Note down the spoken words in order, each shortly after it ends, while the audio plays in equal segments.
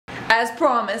As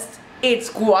promised, it's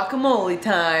guacamole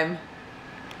time.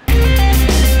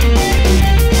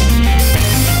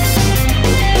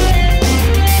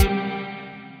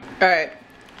 Alright,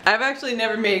 I've actually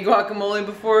never made guacamole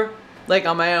before, like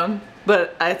on my own,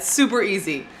 but it's super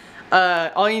easy.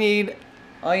 All you need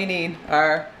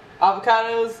are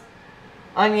avocados,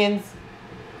 onions,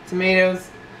 tomatoes,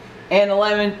 and a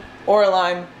lemon or a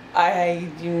lime.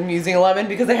 I'm using a lemon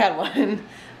because I had one.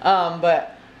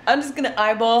 But I'm just gonna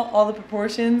eyeball all the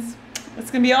proportions.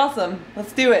 It's gonna be awesome.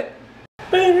 Let's do it.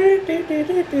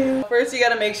 First you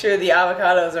gotta make sure the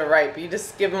avocados are ripe. You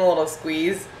just give them a little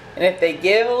squeeze, and if they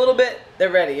give a little bit, they're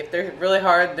ready. If they're really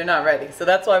hard, they're not ready. So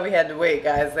that's why we had to wait,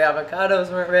 guys. The avocados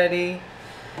weren't ready.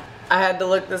 I had to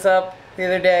look this up the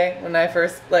other day when I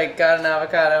first got an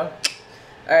avocado.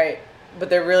 Alright,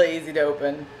 but they're really easy to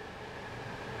open.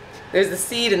 There's the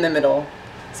seed in the middle,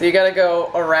 so you gotta go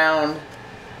around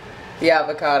the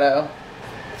avocado.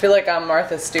 I feel like I'm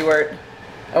Martha Stewart.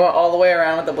 I went all the way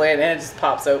around with the blade and it just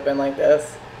pops open like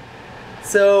this.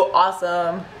 So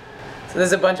awesome. So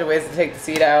there's a bunch of ways to take the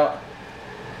seed out.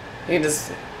 You can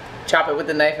just chop it with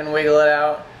the knife and wiggle it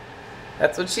out.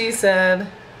 That's what she said.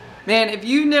 Man, if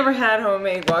you've never had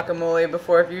homemade guacamole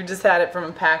before, if you just had it from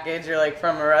a package or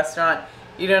from a restaurant,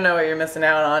 you don't know what you're missing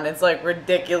out on. It's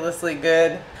ridiculously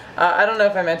good. I don't know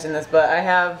if I mentioned this, but I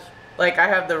have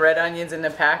the red onions in the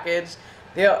package.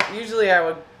 Usually I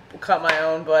would cut my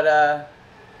own, but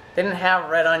they didn't have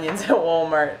red onions at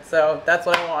Walmart, so that's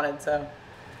what I wanted, so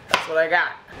that's what I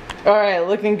got. Alright,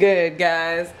 looking good,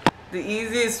 guys. The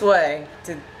easiest way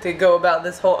to go about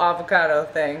this whole avocado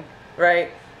thing, right,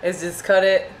 is just cut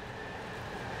it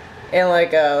in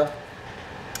a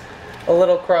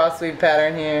little cross weave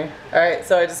pattern here. Alright,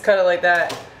 so I just cut it like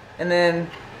that, and then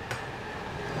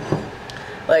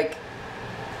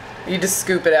you just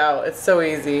scoop it out. It's so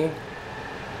easy.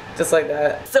 Just like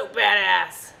that. So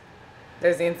badass.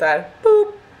 There's the inside.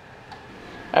 Boop.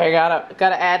 Alright,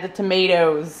 gotta add the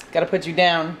tomatoes. Gotta put you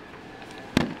down.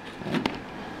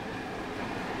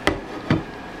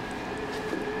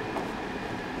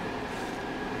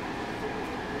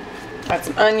 Add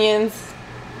some onions.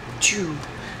 Choo.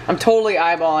 I'm totally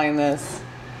eyeballing this,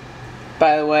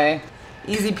 by the way.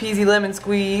 Easy peasy lemon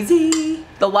squeezy.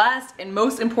 The last and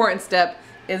most important step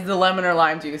is the lemon or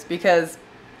lime juice, because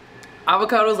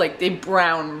avocados they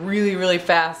brown really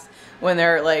fast when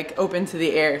they're open to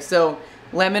the air. So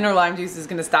lemon or lime juice is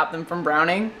gonna stop them from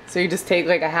browning. So you just take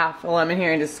a half a lemon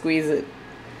here and just squeeze it.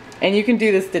 And you can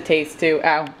do this to taste too.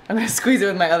 Ow. I'm gonna squeeze it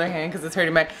with my other hand because it's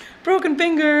hurting my broken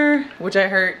finger, which I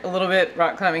hurt a little bit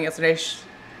rock climbing yesterday.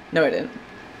 No, I didn't.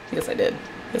 Yes, I did.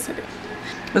 Yes, I did.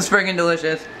 It was friggin'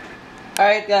 delicious.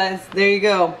 Alright guys, there you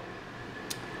go.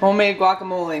 Homemade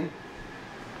guacamole.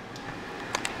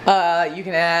 You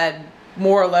can add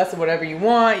more or less of whatever you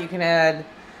want. You can add,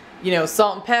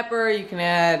 salt and pepper. You can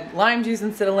add lime juice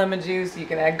instead of lemon juice. You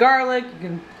can add garlic. You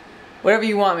can, whatever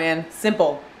you want, man.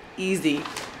 Simple, easy,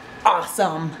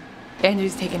 awesome.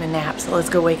 Andrew's taking a nap, so let's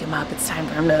go wake him up. It's time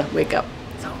for him to wake up.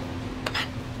 So, come on.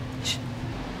 Shh.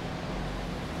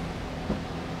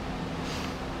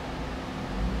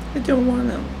 I don't want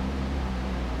him.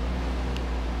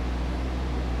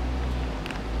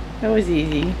 That was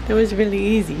easy. That was really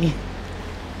easy.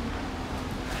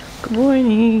 Good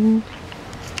morning.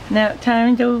 Nap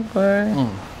time's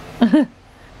over. I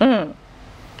don't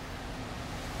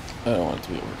want it to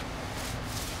be over.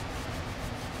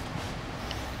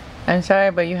 I'm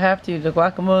sorry, but you have to. The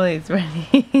guacamole is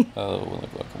ready. Oh, when the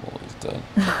guacamole is done.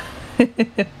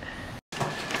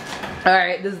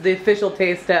 Alright, this is the official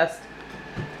taste test.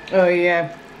 Oh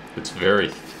yeah. It's very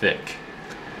thick.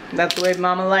 That's the way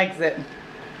Mama likes it.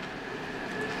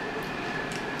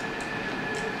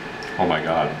 Oh my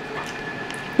god.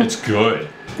 It's good.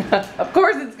 Of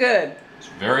course it's good. It's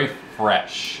very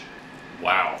fresh.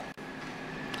 Wow.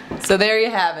 So there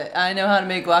you have it. I know how to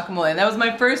make guacamole. And that was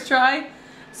my first try.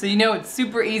 So you know it's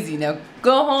super easy. Now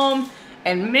go home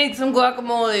and make some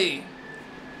guacamole.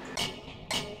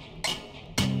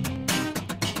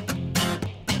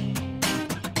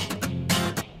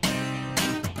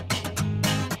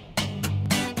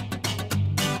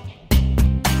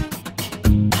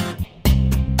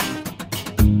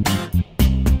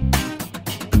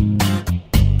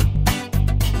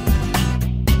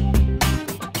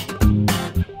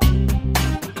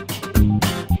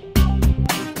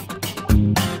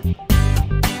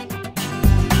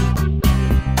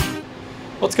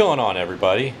 What's going on,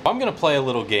 everybody? I'm gonna play a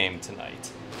little game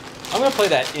tonight. I'm gonna play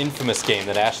that infamous game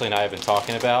that Ashley and I have been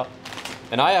talking about.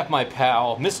 And I have my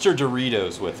pal, Mr.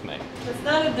 Doritos, with me. It's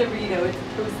not a Dorito, it's a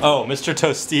Tostito. Oh, Mr.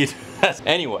 Tostito.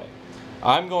 Anyway,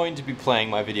 I'm going to be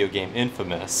playing my video game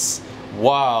Infamous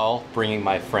while bringing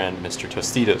my friend Mr.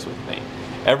 Tostitos with me.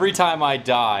 Every time I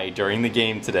die during the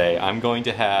game today, I'm going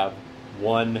to have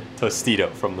one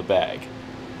Tostito from the bag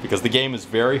because the game is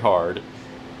very hard,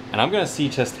 and I'm going to see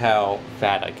just how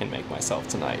fat I can make myself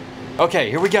tonight. Okay,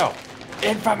 here we go.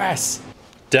 Infamous!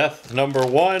 Death number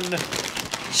 1,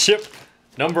 ship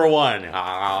number 1.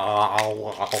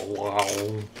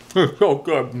 It's so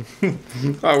good.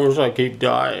 I wish I keep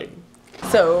dying.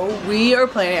 So we are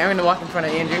planning, I'm gonna walk in front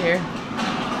of Andrew here.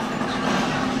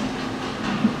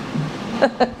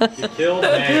 You killed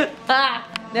me.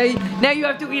 Now you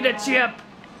have to eat a chip.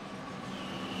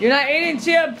 You're not eating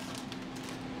chip.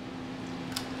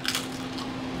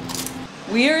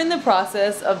 We are in the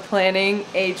process of planning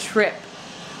a trip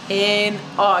in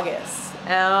August.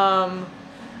 I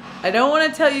don't want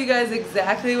to tell you guys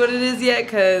exactly what it is yet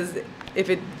because if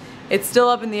it's still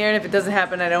up in the air, and if it doesn't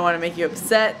happen, I don't want to make you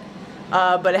upset.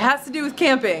 But it has to do with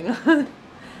camping.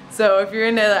 So if you're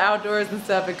into the outdoors and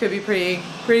stuff, it could be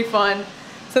pretty fun.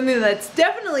 Something that's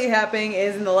definitely happening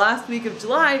is in the last week of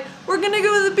July, we're gonna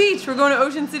go to the beach. We're going to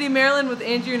Ocean City, Maryland with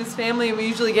Andrew and his family, and we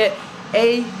usually get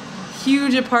a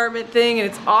huge apartment thing, and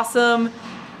it's awesome.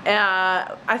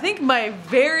 I think my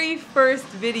very first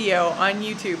video on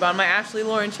YouTube, on my Ashley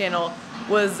Lauren channel,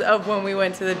 was of when we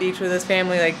went to the beach with his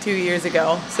family like 2 years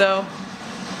ago. So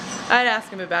I'd ask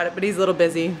him about it, but he's a little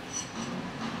busy.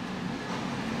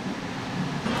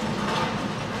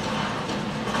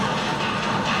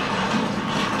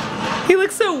 He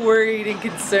looks so worried and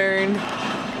concerned.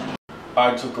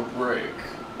 I took a break.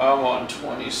 I'm on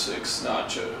 26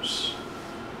 nachos.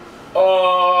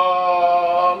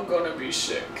 Oh, I'm gonna be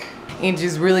sick.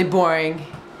 Andrew's really boring.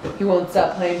 He won't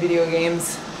stop playing video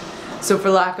games. So for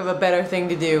lack of a better thing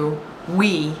to do,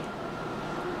 we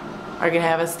are gonna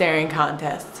have a staring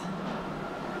contest.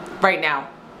 Right now.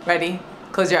 Ready?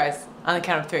 Close your eyes on the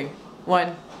count of 3.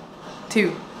 1,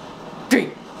 2,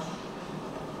 3.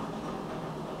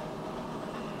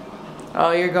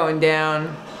 Oh, you're going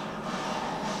down.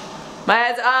 My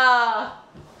head's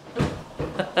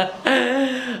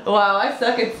Wow, I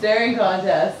suck at staring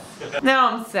contests. Now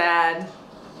I'm sad.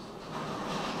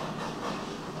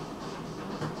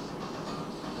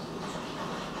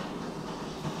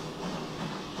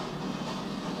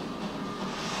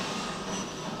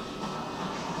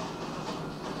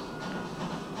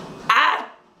 Ah,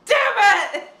 damn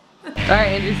it! Alright,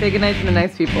 Andrew, say goodnight to the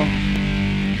nice people.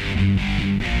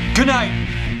 Good night!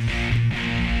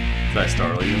 Did I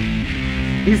startle you?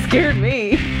 You scared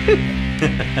me.